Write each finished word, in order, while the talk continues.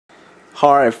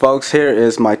Alright folks, here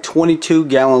is my 22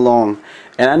 gallon long,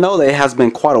 and I know that it has been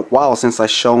quite a while since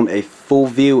I've shown a full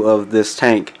view of this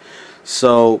tank.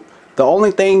 So the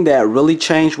only thing that really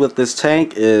changed with this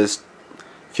tank is,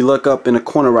 if you look up in the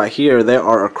corner right here, there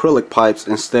are acrylic pipes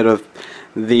instead of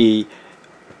the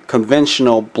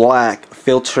conventional black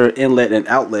filter inlet and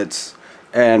outlets.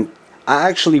 And I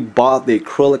actually bought the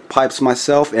acrylic pipes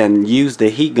myself and used the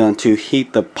heat gun to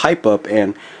heat the pipe up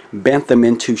and bent them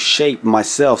into shape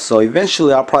myself. So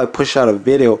eventually I'll probably push out a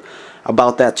video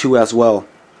about that too as well.